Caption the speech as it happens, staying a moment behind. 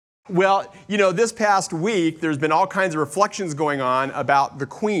Well, this past week, there's been all kinds of reflections going on about the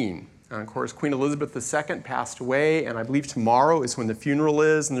Queen. And of course, Queen Elizabeth II passed away, and I believe tomorrow is when the funeral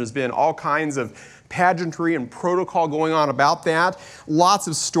is, and there's been all kinds of pageantry and protocol going on about that. Lots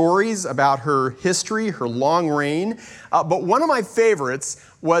of stories about her history, her long reign. But one of my favorites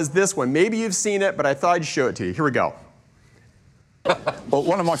was this one. Maybe you've seen it, but I thought I'd show it to you. Here we go. Well,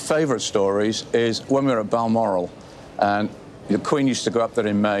 one of my favourite stories is when we were at Balmoral, and the Queen used to go up there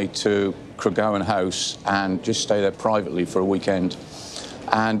in May to Craiggowan House and just stay there privately for a weekend.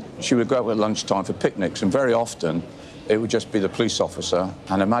 And she would go out at lunchtime for picnics, and very often it would just be the police officer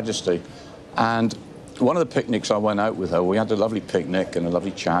and Her Majesty. And one of the picnics I went out with her, we had a lovely picnic and a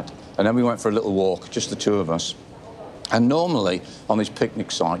lovely chat, and then we went for a little walk, just the two of us. And normally on these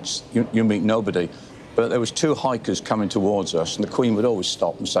picnic sites, you meet nobody, but there was two hikers coming towards us, and the Queen would always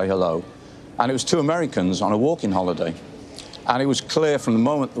stop and say hello. And it was two Americans on a walking holiday. And it was clear from the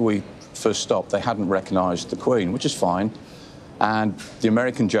moment that we first stopped, they hadn't recognised the Queen, which is fine. And the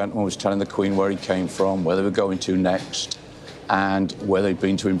American gentleman was telling the Queen where he came from, where they were going to next, and where they'd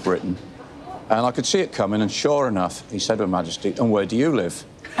been to in Britain. And I could see it coming, and sure enough, he said to Her Majesty, "And where do you live?"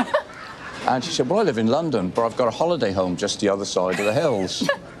 And she said, "Well, I live in London, but I've got a holiday home just the other side of the hills."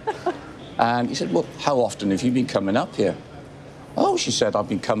 And he said, "Well, how often have you been coming up here?" "Oh," she said, "I've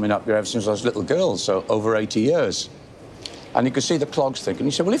been coming up here ever since I was a little girl, so over 80 years. And you could see the clogs thinking.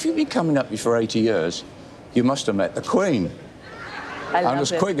 He said, "Well, if you've been coming up here for 80 years, you must have met the Queen." And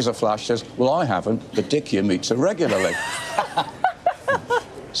as quick as a flash says, "Well, I haven't, but Dick here meets her regularly."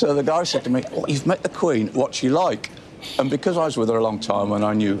 So the guy said to me, "Oh, you've met the Queen, what's she like?" And because I was with her a long time and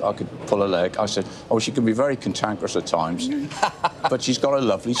I knew I could pull a leg, I said, "Oh, she can be very cantankerous at times, but she's got a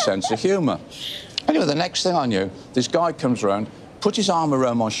lovely sense of humour." Anyway, the next thing I knew, this guy comes around, puts his arm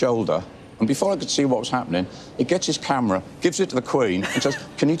around my shoulder, and before I could see what was happening, he gets his camera, gives it to the Queen, and says,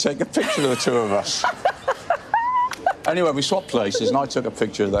 "Can you take a picture of the two of us?" Anyway, we swapped places, and I took a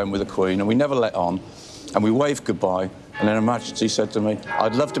picture of them with the Queen, and we never let on, and we waved goodbye, and then Her Majesty said to me,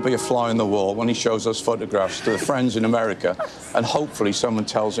 "I'd love to be a fly on the wall when he shows those photographs to the friends in America, and hopefully someone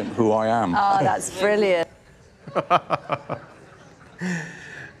tells him who I am." Oh, that's brilliant.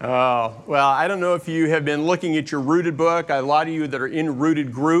 Oh, well, I don't know if you have been looking at your Rooted book. A lot of you that are in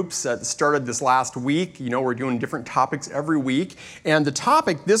Rooted groups that started this last week, we're doing different topics every week. And the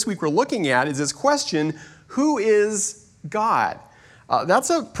topic this week we're looking at is this question, who is God?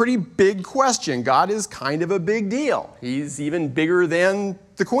 That's a pretty big question. God is kind of a big deal. He's even bigger than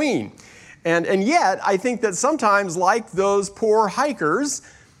the Queen. And yet, I think that sometimes, like those poor hikers,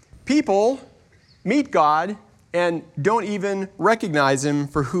 people meet God and don't even recognize Him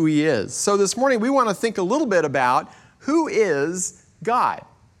for who He is. So this morning, we want to think a little bit about who is God.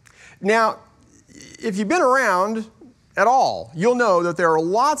 Now, if you've been around at all, you'll know that there are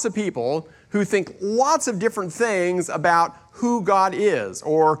lots of people who think lots of different things about who God is,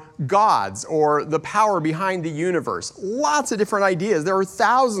 or gods, or the power behind the universe. Lots of different ideas. There are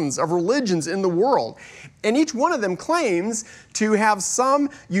thousands of religions in the world, and each one of them claims to have some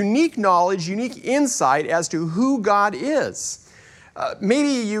unique knowledge, unique insight as to who God is. Maybe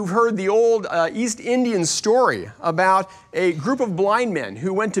you've heard the old East Indian story about a group of blind men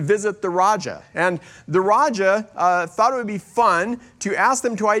who went to visit the Raja. And the Raja thought it would be fun to ask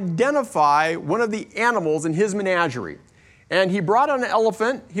them to identify one of the animals in his menagerie. And he brought out an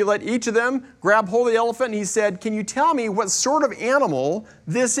elephant. He let each of them grab hold of the elephant, and he said, "Can you tell me what sort of animal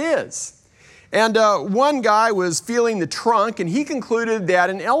this is?" And one guy was feeling the trunk, and he concluded that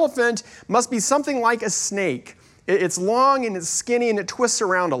an elephant must be something like a snake. It's long and it's skinny and it twists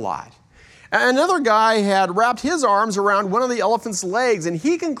around a lot. Another guy had wrapped his arms around one of the elephant's legs, and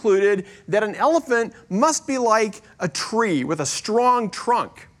he concluded that an elephant must be like a tree with a strong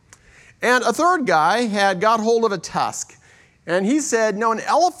trunk. And a third guy had got hold of a tusk, and he said, no, an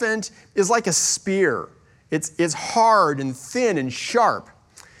elephant is like a spear. It's hard and thin and sharp.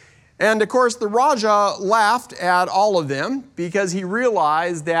 And of course, the Raja laughed at all of them because he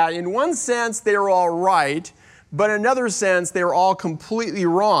realized that in one sense they were all right, but in another sense they were all completely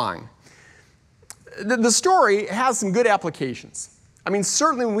wrong. The story has some good applications. I mean,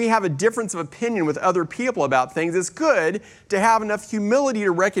 certainly when we have a difference of opinion with other people about things, it's good to have enough humility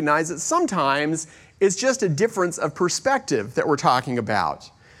to recognize that sometimes it's just a difference of perspective that we're talking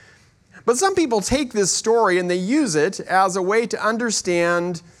about. But some people take this story and they use it as a way to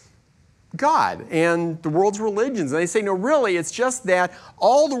understand God and the world's religions. And they say, no, really, it's just that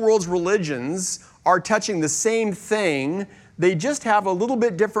all the world's religions are touching the same thing. They just have a little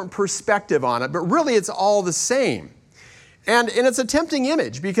bit different perspective on it, but really it's all the same. And it's a tempting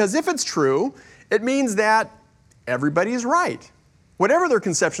image, because if it's true, it means that everybody is right. whatever their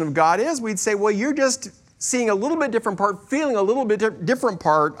conception of God is, we'd say, well, you're just seeing a little bit different part, feeling a little bit different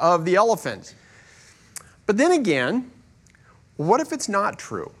part of the elephant. But then again, what if it's not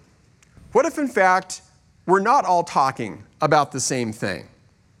true? What if, in fact, we're not all talking about the same thing?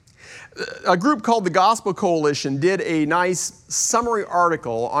 A group called the Gospel Coalition did a nice summary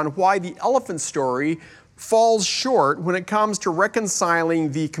article on why the elephant story falls short when it comes to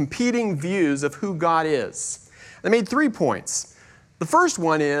reconciling the competing views of who God is. They made 3 points. The first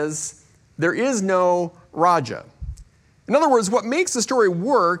one is, there is no Raja. In other words, what makes the story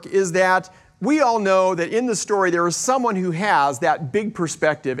work is that we all know that in the story there is someone who has that big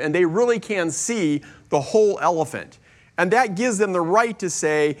perspective and they really can see the whole elephant. And that gives them the right to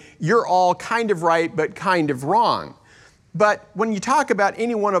say, you're all kind of right, but kind of wrong. But when you talk about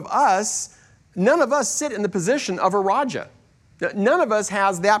any one of us, none of us sit in the position of a Raja. None of us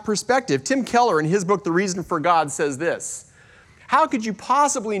has that perspective. Tim Keller, in his book, The Reason for God, says this: how could you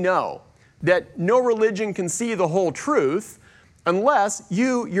possibly know that no religion can see the whole truth unless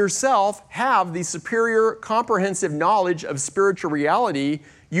you yourself have the superior comprehensive knowledge of spiritual reality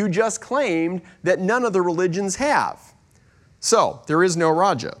you just claimed that none of the religions have? So, there is no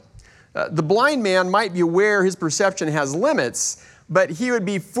Raja. The blind man might be aware his perception has limits, but he would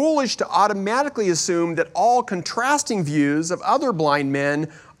be foolish to automatically assume that all contrasting views of other blind men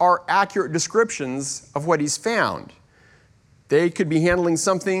are accurate descriptions of what he's found. They could be handling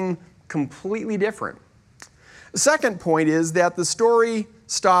something completely different. The second point is that the story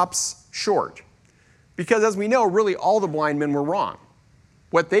stops short. Because as we know, really all the blind men were wrong.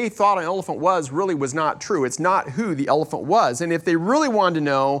 What they thought an elephant was really was not true. It's not who the elephant was. And if they really wanted to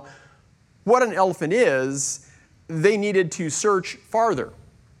know what an elephant is, they needed to search farther.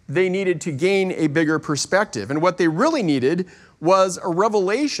 They needed to gain a bigger perspective. And what they really needed was a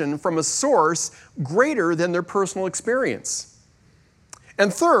revelation from a source greater than their personal experience.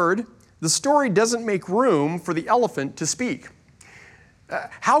 And third, the story doesn't make room for the elephant to speak.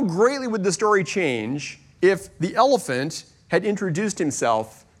 How greatly would the story change if the elephant had introduced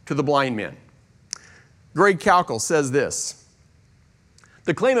himself to the blind man? Greg Koukl says this: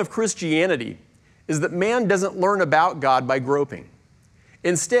 the claim of Christianity is that man doesn't learn about God by groping.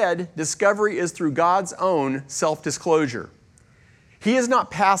 Instead, discovery is through God's own self-disclosure. He is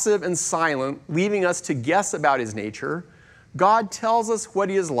not passive and silent, leaving us to guess about his nature. God tells us what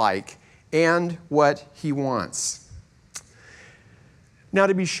he is like and what he wants. Now,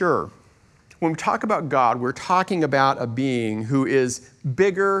 to be sure, when we talk about God, we're talking about a being who is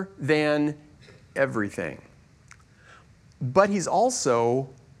bigger than everything. But he's also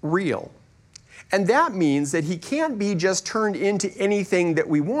real. And that means that he can't be just turned into anything that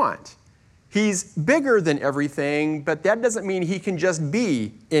we want. He's bigger than everything, but that doesn't mean he can just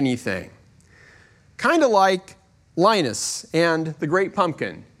be anything. Kind of like Linus and the Great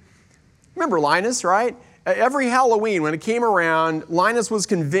Pumpkin. Remember Linus, right? Every Halloween, when it came around, Linus was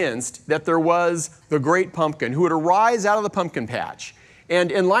convinced that there was the Great Pumpkin who would arise out of the pumpkin patch.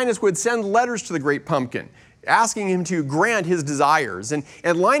 And Linus would send letters to the Great Pumpkin, asking him to grant his desires. And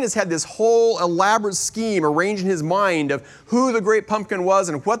Linus had this whole elaborate scheme arranged in his mind of who the Great Pumpkin was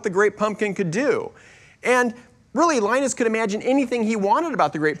and what the Great Pumpkin could do. And really, Linus could imagine anything he wanted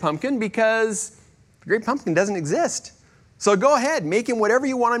about the Great Pumpkin because the Great Pumpkin doesn't exist. So go ahead, make him whatever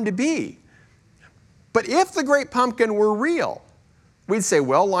you want him to be. But if the Great Pumpkin were real, we'd say,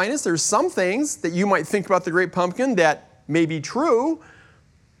 well, Linus, there's some things that you might think about the Great Pumpkin that may be true,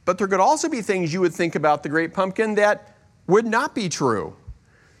 but there could also be things you would think about the Great Pumpkin that would not be true.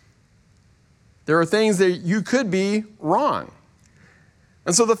 There are things that you could be wrong.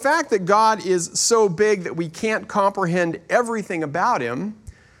 And so the fact that God is so big that we can't comprehend everything about him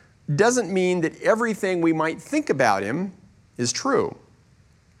doesn't mean that everything we might think about him is true.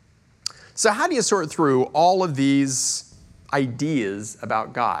 So how do you sort through all of these ideas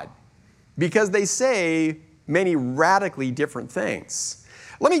about God? Because they say many radically different things.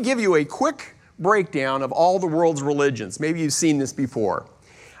 Let me give you a quick breakdown of all the world's religions. Maybe you've seen this before.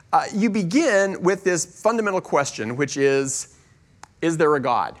 You begin with this fundamental question, which is there a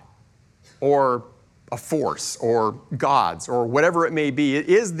God? Or a force, or gods, or whatever it may be?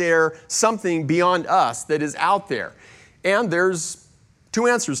 Is there something beyond us that is out there? And there's two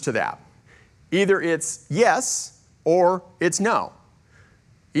answers to that. Either it's yes, or it's no.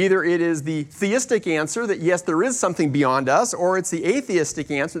 Either it is the theistic answer that yes, there is something beyond us, or it's the atheistic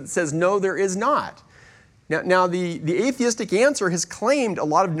answer that says no, there is not. Now the atheistic answer has claimed a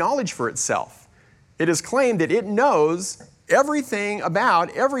lot of knowledge for itself. It has claimed that it knows everything about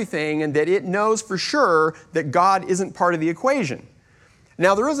everything and that it knows for sure that God isn't part of the equation.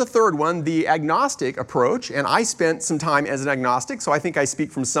 Now, there is a third one, the agnostic approach, and I spent some time as an agnostic, so I think I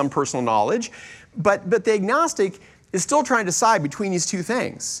speak from some personal knowledge. But the agnostic is still trying to decide between these two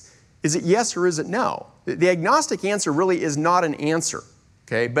things. Is it yes or is it no? The agnostic answer really is not an answer,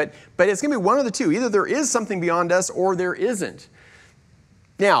 okay? But it's going to be one of the two. Either there is something beyond us or there isn't.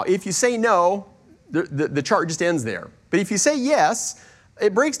 Now, if you say no, the chart just ends there. But if you say yes,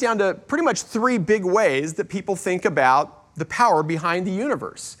 it breaks down to pretty much three big ways that people think about the power behind the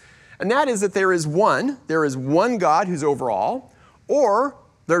universe. And that is that there is one God who's over all, or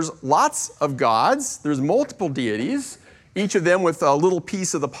there's lots of gods, there's multiple deities, each of them with a little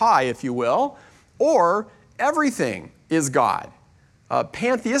piece of the pie, if you will, or everything is God.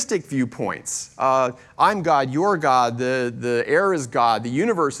 Pantheistic viewpoints. I'm God, you're God, the air is God, the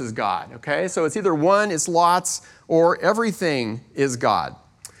universe is God, okay? So it's either one, it's lots, or everything is God.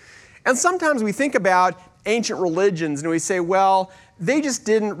 And sometimes we think about ancient religions and we say, well, they just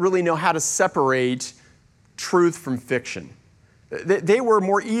didn't really know how to separate truth from fiction. They were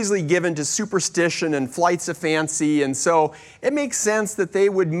more easily given to superstition and flights of fancy, and so it makes sense that they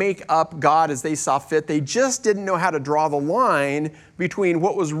would make up God as they saw fit. They just didn't know how to draw the line between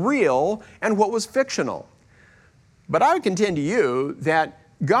what was real and what was fictional. But I would contend to you that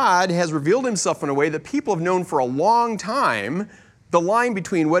God has revealed himself in a way that people have known for a long time the line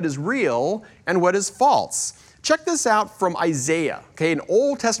between what is real and what is false. Check this out from Isaiah, okay, an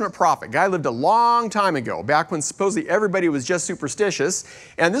Old Testament prophet. Guy lived a long time ago, back when supposedly everybody was just superstitious.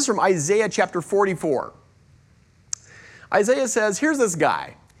 And this is from Isaiah chapter 44. Isaiah says, here's this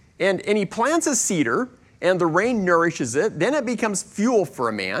guy, and he plants a cedar, and the rain nourishes it. Then it becomes fuel for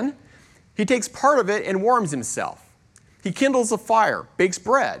a man. He takes part of it and warms himself. He kindles a fire, bakes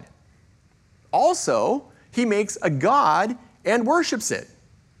bread. Also, he makes a god and worships it.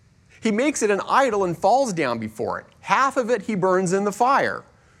 He makes it an idol and falls down before it. Half of it he burns in the fire.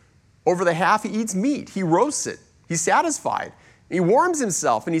 Over the half he eats meat. He roasts it. He's satisfied. He warms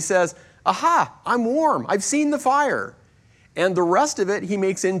himself and he says, aha, I'm warm. I've seen the fire. And the rest of it he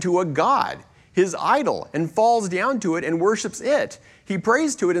makes into a god, his idol, and falls down to it and worships it. He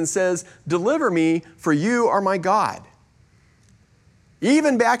prays to it and says, deliver me, for you are my God.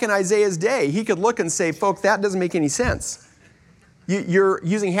 Even back in Isaiah's day, he could look and say, folks, that doesn't make any sense. You're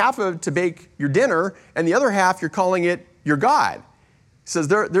using half of it to bake your dinner, and the other half you're calling it your God. He says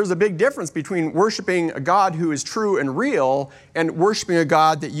there's a big difference between worshiping a God who is true and real and worshiping a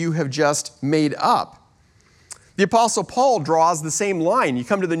God that you have just made up. The Apostle Paul draws the same line. You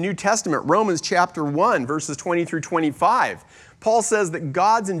come to the New Testament, Romans chapter 1, verses 20 through 25. Paul says that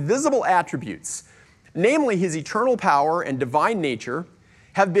God's invisible attributes, namely his eternal power and divine nature,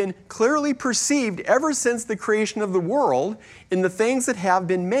 have been clearly perceived ever since the creation of the world in the things that have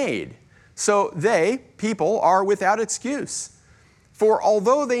been made. So they, people, are without excuse. For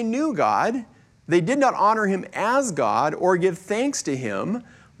although they knew God, they did not honor him as God or give thanks to him,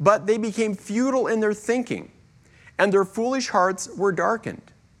 but they became futile in their thinking, and their foolish hearts were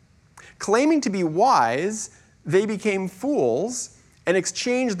darkened. Claiming to be wise, they became fools and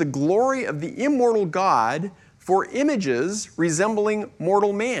exchanged the glory of the immortal God for images resembling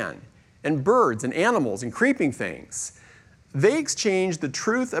mortal man and birds and animals and creeping things. They exchanged the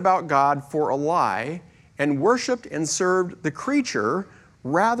truth about God for a lie and worshiped and served the creature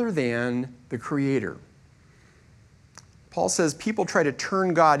rather than the Creator. Paul says people try to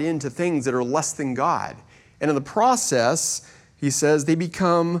turn God into things that are less than God. And in the process, he says, they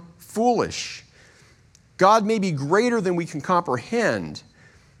become foolish. God may be greater than we can comprehend,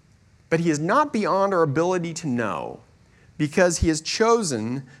 but he is not beyond our ability to know because he has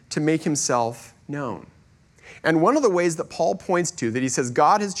chosen to make himself known. And one of the ways that Paul points to that he says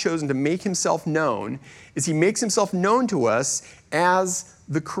God has chosen to make himself known is he makes himself known to us as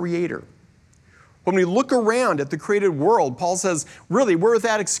the Creator. When we look around at the created world, Paul says, really, we're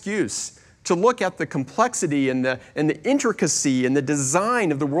without excuse to look at the complexity and the intricacy and the design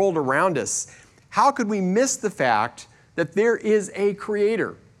of the world around us. How could we miss the fact that there is a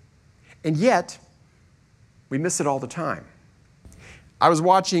Creator? And yet, we miss it all the time. I was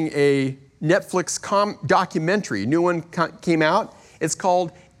watching a Netflix documentary. New one came out. It's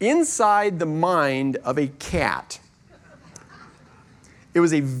called Inside the Mind of a Cat. It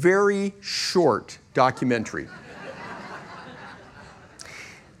was a very short documentary.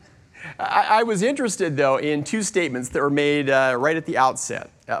 I was interested, though, in two statements that were made right at the outset.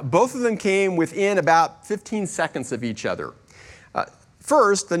 Both of them came within about 15 seconds of each other.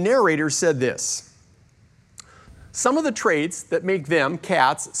 First, the narrator said this: some of the traits that make them,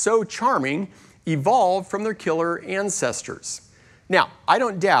 cats, so charming evolved from their killer ancestors. Now, I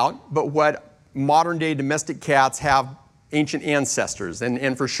don't doubt but what modern-day domestic cats have ancient ancestors.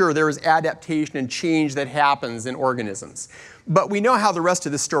 And for sure, there is adaptation and change that happens in organisms. But we know how the rest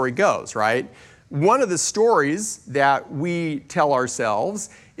of the story goes, right? One of the stories that we tell ourselves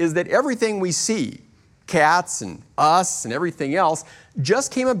is that everything we see, cats and us and everything else,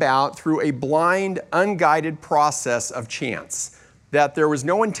 just came about through a blind, unguided process of chance. That there was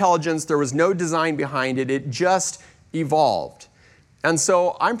no intelligence, there was no design behind it, it just evolved. And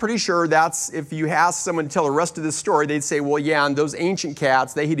so I'm pretty sure that's, if you ask someone to tell the rest of this story, they'd say, well, yeah, and those ancient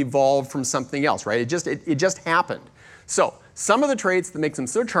cats, they had evolved from something else, right? It just happened. So some of the traits that make them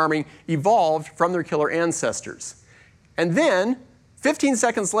so charming evolved from their killer ancestors. And then, 15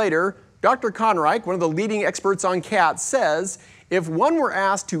 seconds later, Dr. Conreich, one of the leading experts on cats, says, if one were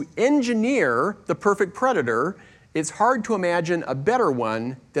asked to engineer the perfect predator, it's hard to imagine a better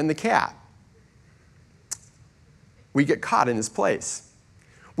one than the cat. We get caught in his place.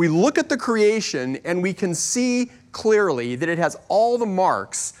 We look at the creation and we can see clearly that it has all the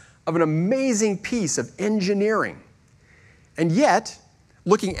marks of an amazing piece of engineering. And yet,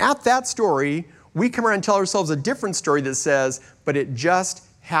 looking at that story, we come around and tell ourselves a different story that says, but it just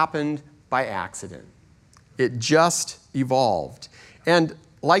happened by accident. It just evolved. And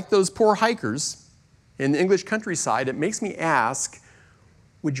like those poor hikers in the English countryside, it makes me ask,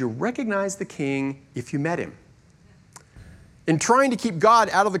 would you recognize the king if you met him? In trying to keep God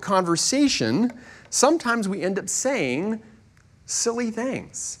out of the conversation, sometimes we end up saying silly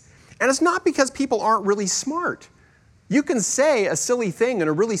things. And it's not because people aren't really smart. You can say a silly thing in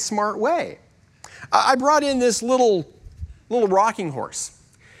a really smart way. I brought in this little rocking horse.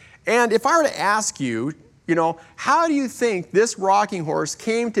 And if I were to ask you, how do you think this rocking horse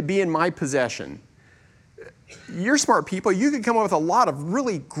came to be in my possession? You're smart people. You could come up with a lot of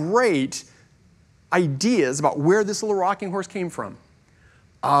really great ideas about where this little rocking horse came from.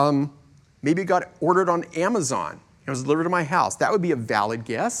 Maybe it got ordered on Amazon. It was delivered to my house. That would be a valid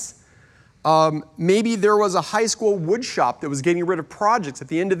guess. Maybe there was a high school wood shop that was getting rid of projects at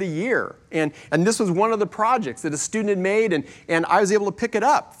the end of the year. And this was one of the projects that a student had made, and I was able to pick it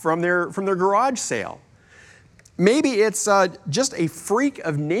up from their garage sale. Maybe it's just a freak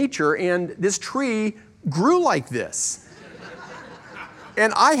of nature, and this tree grew like this.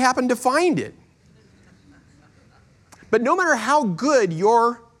 And I happened to find it. But no matter how good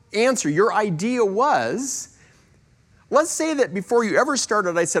your answer, your idea was, let's say that before you ever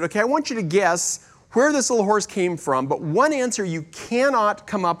started, I said, okay, I want you to guess where this little horse came from, but one answer you cannot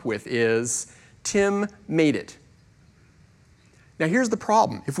come up with is, Tim made it. Now here's the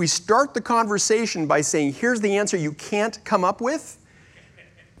problem. If we start the conversation by saying, here's the answer you can't come up with,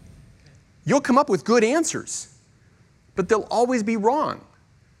 you'll come up with good answers, but they'll always be wrong.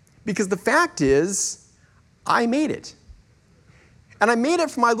 Because the fact is, I made it. And I made it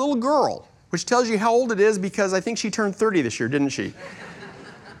for my little girl, which tells you how old it is because I think she turned 30 this year, didn't she?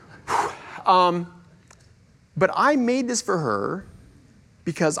 But I made this for her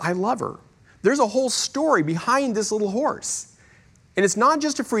because I love her. There's a whole story behind this little horse. And it's not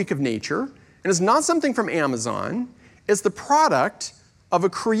just a freak of nature, and it's not something from Amazon. It's the product of a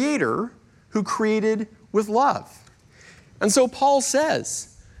creator who created with love. And so Paul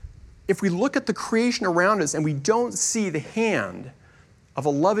says, if we look at the creation around us and we don't see the hand of a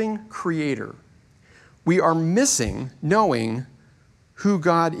loving creator, we are missing knowing who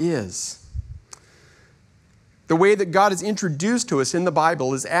God is. The way that God is introduced to us in the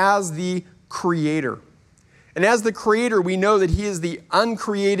Bible is as the creator. And as the creator, we know that he is the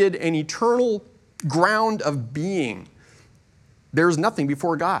uncreated and eternal ground of being. There is nothing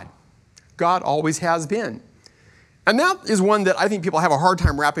before God. God always has been. And that is one that I think people have a hard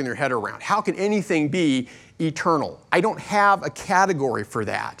time wrapping their head around. How can anything be eternal? I don't have a category for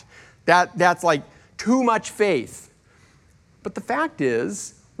that. That's like too much faith. But the fact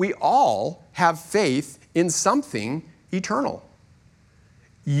is, we all have faith in something eternal.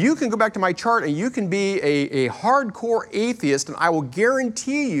 You can go back to my chart and you can be a hardcore atheist, and I will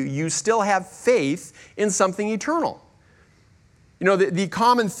guarantee you still have faith in something eternal. The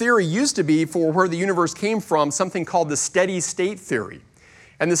common theory used to be for where the universe came from, something called the steady state theory.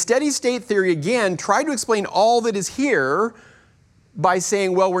 And the steady state theory, again, tried to explain all that is here by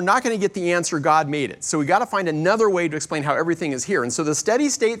saying, well, we're not going to get the answer God made it. So we got to find another way to explain how everything is here. And so the steady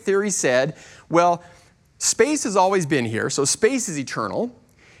state theory said, well, space has always been here, so space is eternal.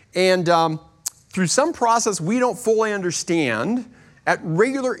 And through some process we don't fully understand, at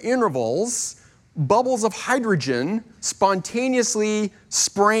regular intervals, bubbles of hydrogen spontaneously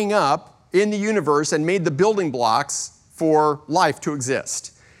sprang up in the universe and made the building blocks for life to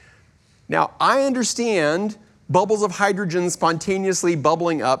exist. Now, I understand bubbles of hydrogen spontaneously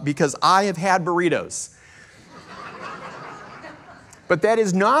bubbling up because I have had burritos. But that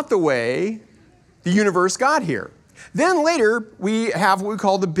is not the way the universe got here. Then later, we have what we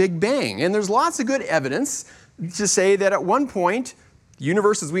call the Big Bang. And there's lots of good evidence to say that at one point, the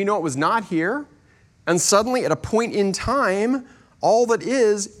universe as we know it was not here. And suddenly, at a point in time, all that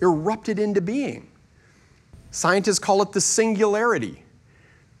is erupted into being. Scientists call it the singularity.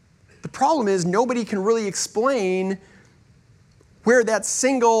 The problem is nobody can really explain where that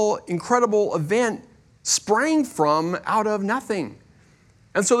single incredible event sprang from out of nothing.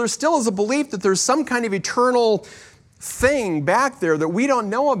 And so there still is a belief that there's some kind of eternal thing back there that we don't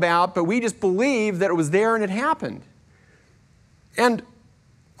know about, but we just believe that it was there and it happened. And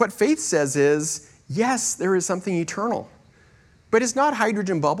what faith says is, yes, there is something eternal, but it's not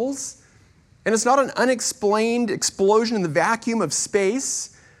hydrogen bubbles, and it's not an unexplained explosion in the vacuum of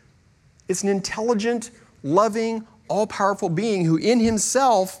space. It's an intelligent, loving, all-powerful being who in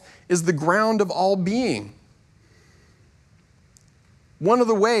himself is the ground of all being. One of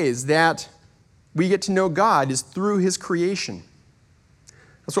the ways that we get to know God is through his creation.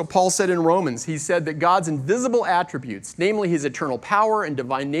 That's what Paul said in Romans. He said that God's invisible attributes, namely his eternal power and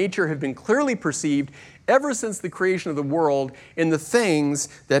divine nature, have been clearly perceived ever since the creation of the world in the things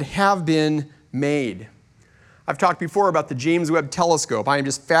that have been made. I've talked before about the James Webb Telescope. I am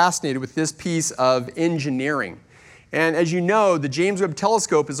just fascinated with this piece of engineering. And as you know, the James Webb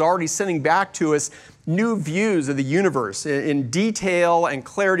Telescope is already sending back to us new views of the universe in detail and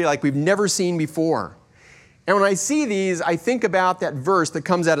clarity like we've never seen before. And when I see these, I think about that verse that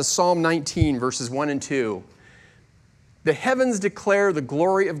comes out of Psalm 19, verses 1 and 2. The heavens declare the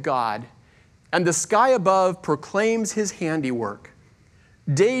glory of God, and the sky above proclaims his handiwork.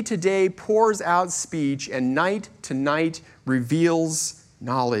 Day to day pours out speech, and night to night reveals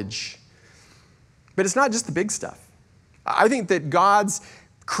knowledge. But it's not just the big stuff. I think that God's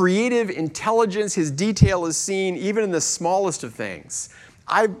creative intelligence, his detail is seen even in the smallest of things.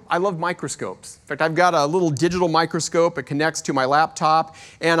 I love microscopes. In fact, I've got a little digital microscope. It connects to my laptop.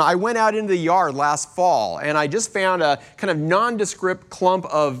 And I went out into the yard last fall, and I just found a kind of nondescript clump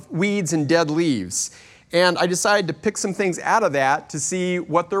of weeds and dead leaves. And I decided to pick some things out of that to see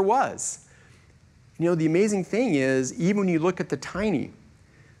what there was. You know, the amazing thing is, even when you look at the tiny,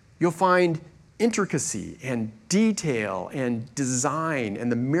 you'll find intricacy and detail and design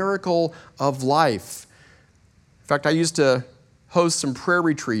and the miracle of life. In fact, I used to host some prayer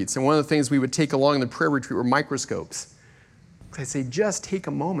retreats, and one of the things we would take along in the prayer retreat were microscopes. I'd say, just take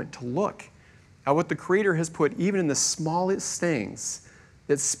a moment to look at what the Creator has put even in the smallest things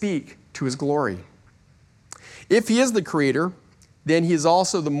that speak to his glory. If he is the Creator, then he is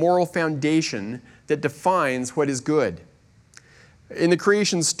also the moral foundation that defines what is good. In the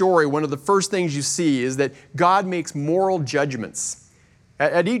creation story, one of the first things you see is that God makes moral judgments.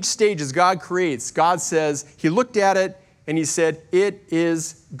 At each stage as God creates, God says, he looked at it and he said, it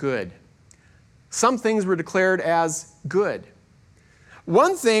is good. Some things were declared as good.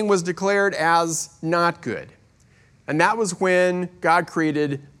 One thing was declared as not good. And that was when God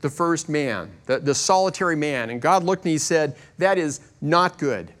created the first man, the solitary man. And God looked and he said, that is not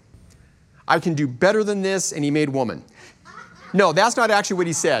good. I can do better than this, and he made woman. No, that's not actually what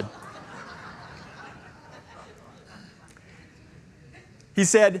he said. He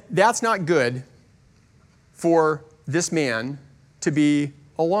said, that's not good for this man to be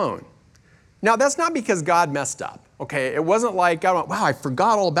alone. Now, that's not because God messed up, okay? It wasn't like God went, wow, I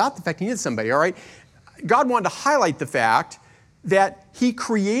forgot all about the fact he needed somebody, all right? God wanted to highlight the fact that he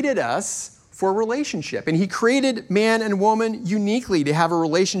created us for a relationship. And he created man and woman uniquely to have a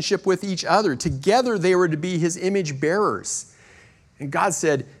relationship with each other. Together, they were to be his image bearers. And God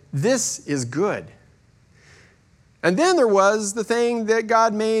said, this is good. And then there was the thing that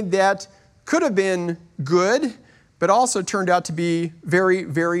God made that could have been good, but also turned out to be very,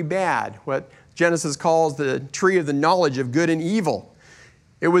 very bad. What Genesis calls the tree of the knowledge of good and evil.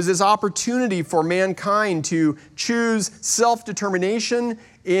 It was this opportunity for mankind to choose self-determination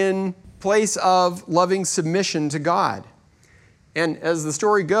in place of loving submission to God. And as the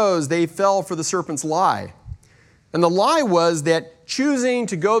story goes, they fell for the serpent's lie. And the lie was that choosing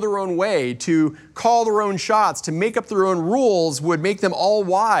to go their own way, to call their own shots, to make up their own rules would make them all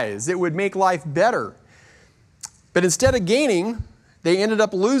wise. It would make life better. But instead of gaining, they ended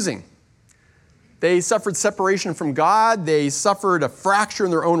up losing. They suffered separation from God. They suffered a fracture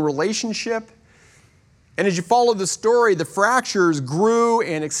in their own relationship. And as you follow the story, the fractures grew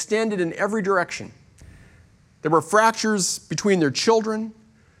and extended in every direction. There were fractures between their children.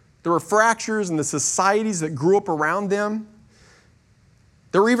 There were fractures in the societies that grew up around them.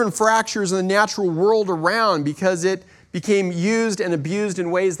 There were even fractures in the natural world around because it became used and abused in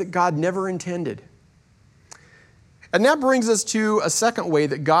ways that God never intended. And that brings us to a second way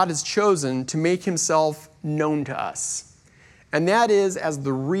that God has chosen to make himself known to us. And that is as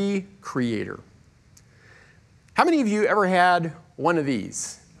the recreator. How many of you ever had one of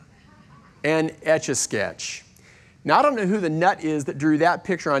these? An Etch-a-Sketch. Now, I don't know who the nut is that drew that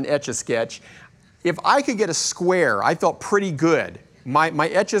picture on Etch-a-Sketch. If I could get a square, I felt pretty good. My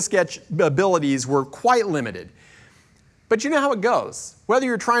Etch-a-Sketch abilities were quite limited. But you know how it goes. Whether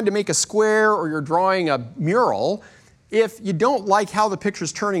you're trying to make a square or you're drawing a mural, if you don't like how the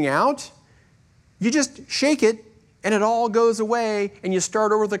picture's turning out, you just shake it and it all goes away and you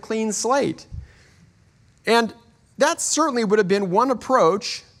start over with a clean slate. And that certainly would have been one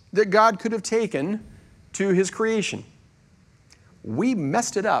approach that God could have taken to his creation. We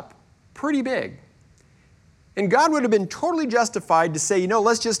messed it up pretty big. And God would have been totally justified to say,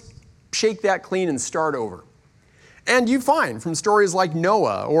 let's just shake that clean and start over. And you find from stories like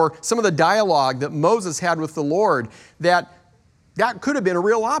Noah or some of the dialogue that Moses had with the Lord that could have been a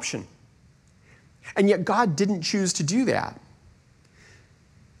real option. And yet God didn't choose to do that.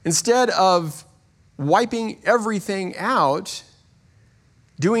 Instead of wiping everything out,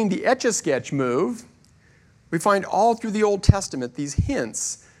 doing the Etch-a-Sketch move, we find all through the Old Testament these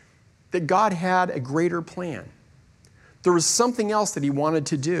hints that God had a greater plan. There was something else that he wanted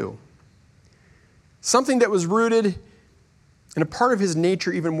to do. Something that was rooted in a part of his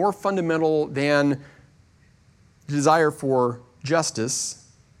nature even more fundamental than the desire for justice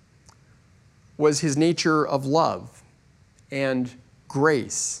was his nature of love and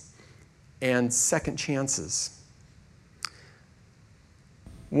grace and second chances.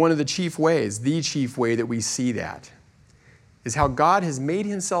 One of the chief ways, the chief way that we see that, is how God has made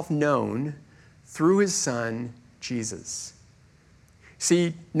himself known through his Son, Jesus.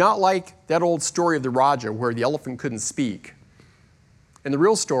 See, not like that old story of the Raja where the elephant couldn't speak. In the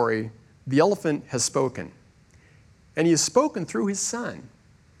real story, the elephant has spoken. And he has spoken through his Son.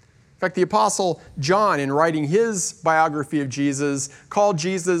 In fact, the Apostle John, in writing his biography of Jesus, called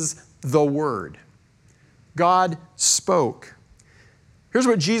Jesus the Word. God spoke. Here's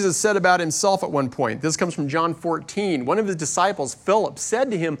what Jesus said about himself at one point. This comes from John 14. One of his disciples, Philip,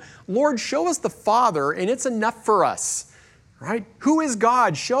 said to him, "Lord, show us the Father, and it's enough for us." Right? Who is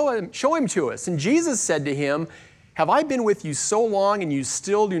God? Show him to us. And Jesus said to him, "Have I been with you so long, and you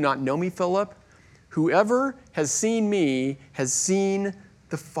still do not know me, Philip? Whoever has seen me has seen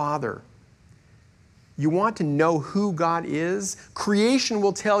the Father." You want to know who God is? Creation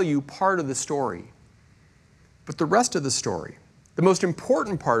will tell you part of the story. But the rest of the story, the most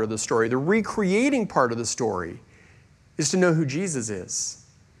important part of the story, the recreating part of the story, is to know who Jesus is.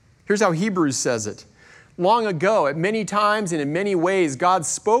 Here's how Hebrews says it. Long ago, at many times and in many ways, God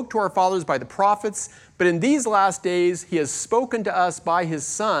spoke to our fathers by the prophets, but in these last days, he has spoken to us by his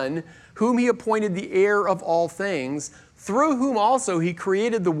Son, whom he appointed the heir of all things, through whom also he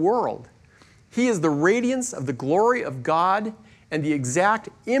created the world. He is the radiance of the glory of God and the exact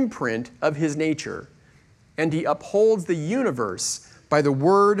imprint of his nature, and he upholds the universe by the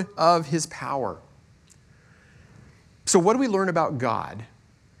word of his power. So what do we learn about God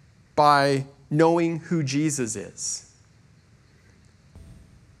by knowing who Jesus is?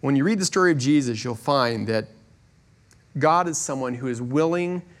 When you read the story of Jesus, you'll find that God is someone who is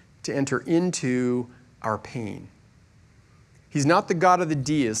willing to enter into our pain. He's not the God of the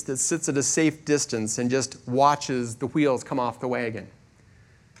deist that sits at a safe distance and just watches the wheels come off the wagon.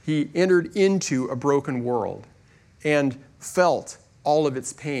 He entered into a broken world and felt all of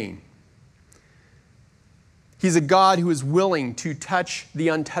its pain. He's a God who is willing to touch the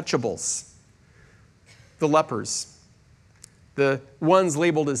untouchables, the lepers, the ones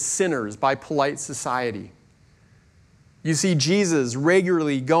labeled as sinners by polite society. You see Jesus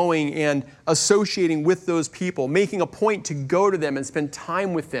regularly going and associating with those people, making a point to go to them and spend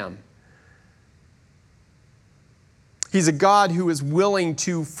time with them. He's a God who is willing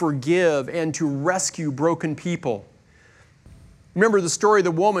to forgive and to rescue broken people. Remember the story of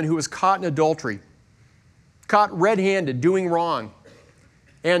the woman who was caught in adultery, caught red-handed, doing wrong.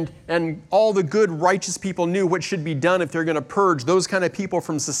 And all the good, righteous people knew what should be done if they're going to purge those kind of people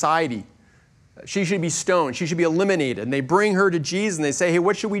from society. She should be stoned. She should be eliminated. And they bring her to Jesus and they say, "Hey,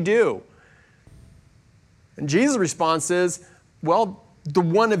 what should we do?" And Jesus' response is, "Well, the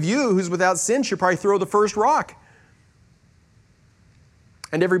one of you who's without sin should probably throw the first rock."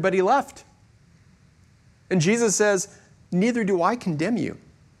 And everybody left. And Jesus says, "Neither do I condemn you.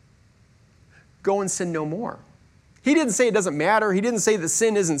 Go and sin no more." He didn't say it doesn't matter. He didn't say that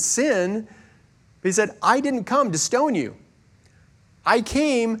sin isn't sin. But he said, "I didn't come to stone you. I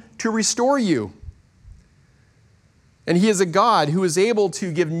came to restore you." And he is a God who is able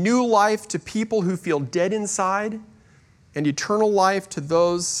to give new life to people who feel dead inside, and eternal life to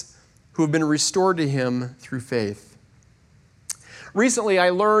those who have been restored to him through faith. Recently, I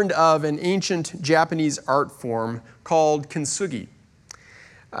learned of an ancient Japanese art form called kintsugi.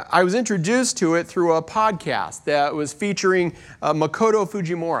 I was introduced to it through a podcast that was featuring Makoto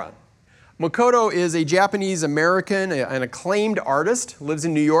Fujimura. Makoto is a Japanese-American, an acclaimed artist, lives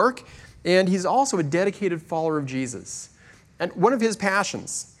in New York, and he's also a dedicated follower of Jesus. And one of his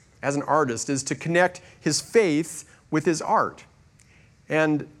passions as an artist is to connect his faith with his art.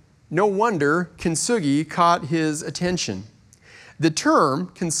 And no wonder kintsugi caught his attention. The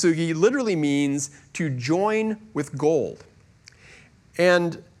term kintsugi literally means to join with gold.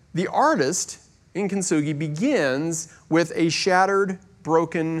 And the artist in kintsugi begins with a shattered,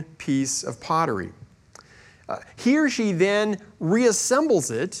 broken piece of pottery. He or she then reassembles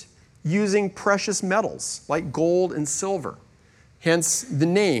it using precious metals like gold and silver, hence the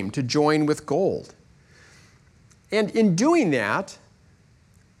name, to join with gold. And in doing that,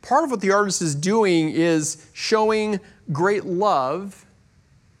 part of what the artist is doing is showing great love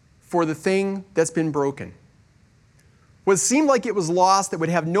for the thing that's been broken. What seemed like it was lost, that would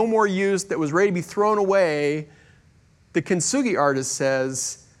have no more use, that was ready to be thrown away, the kintsugi artist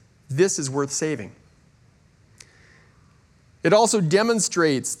says, this is worth saving. It also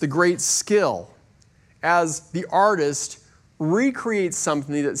demonstrates the great skill as the artist recreates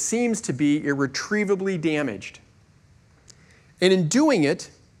something that seems to be irretrievably damaged. And in doing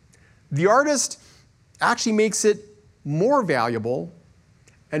it, the artist actually makes it more valuable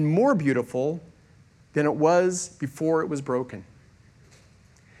and more beautiful than it was before it was broken.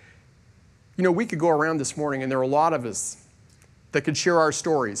 You know, we could go around this morning, and there are a lot of us that could share our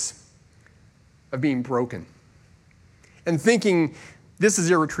stories of being broken and thinking, this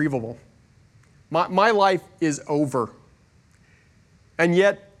is irretrievable. My life is over. And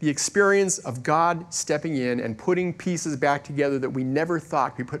yet, the experience of God stepping in and putting pieces back together that we never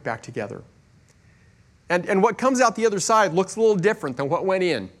thought could be put back together. And what comes out the other side looks a little different than what went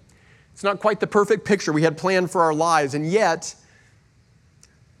in. It's not quite the perfect picture we had planned for our lives, and yet,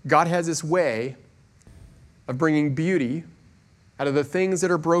 God has this way of bringing beauty out of the things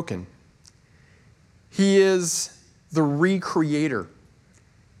that are broken. He is the recreator.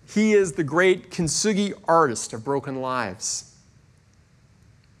 He is the great kintsugi artist of broken lives.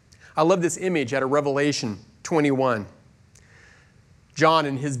 I love this image out of Revelation 21. John,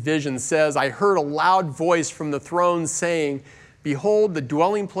 in his vision, says, I heard a loud voice from the throne saying, behold, the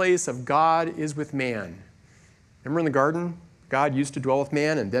dwelling place of God is with man. Remember in the garden? God used to dwell with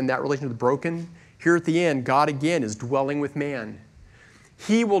man, and then that relationship was broken. Here at the end, God again is dwelling with man.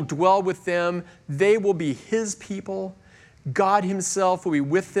 He will dwell with them. They will be his people. God himself will be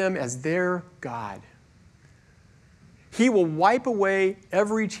with them as their God. He will wipe away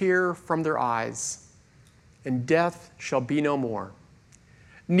every tear from their eyes, and death shall be no more.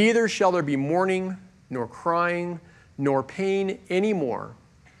 Neither shall there be mourning, nor crying, nor pain anymore.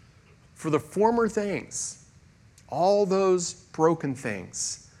 For the former things, all those broken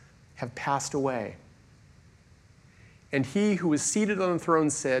things, have passed away. And he who was seated on the throne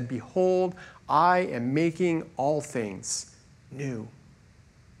said, behold, I am making all things new.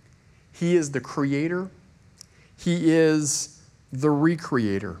 He is the creator. He is the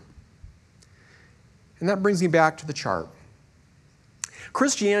recreator. And that brings me back to the chart.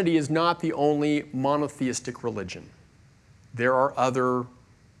 Christianity is not the only monotheistic religion. There are other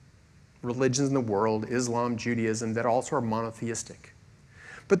religions in the world, Islam, Judaism, that also are monotheistic.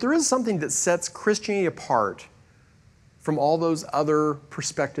 But there is something that sets Christianity apart from all those other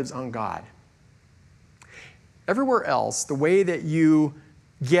perspectives on God. Everywhere else, the way that you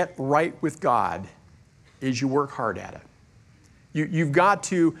get right with God is you work hard at it. You've got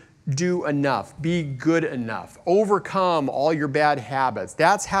to do enough, be good enough, overcome all your bad habits.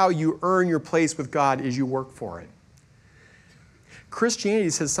 That's how you earn your place with God, is you work for it.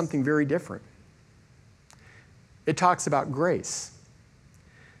 Christianity says something very different. It talks about grace.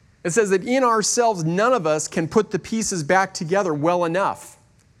 It says that in ourselves, none of us can put the pieces back together well enough.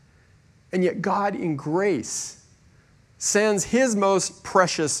 And yet God, in grace, sends his most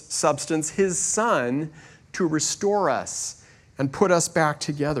precious substance, his Son, to restore us and put us back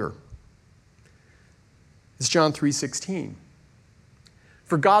together. It's John 3:16.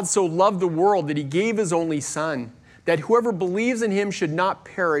 For God so loved the world that he gave his only Son, that whoever believes in him should not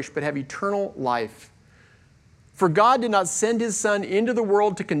perish but have eternal life. For God did not send his Son into the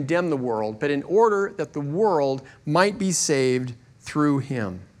world to condemn the world, but in order that the world might be saved through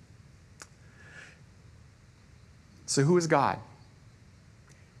him. So who is God?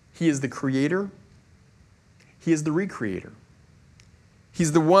 He is the creator. He is the recreator.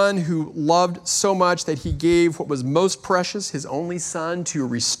 He's the one who loved so much that he gave what was most precious, his only son, to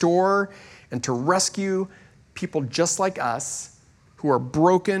restore and to rescue people just like us who are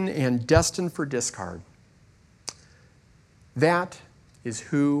broken and destined for discard. That is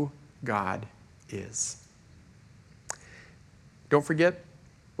who God is. Don't forget,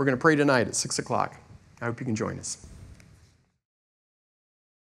 we're going to pray tonight at 6 o'clock. I hope you can join us.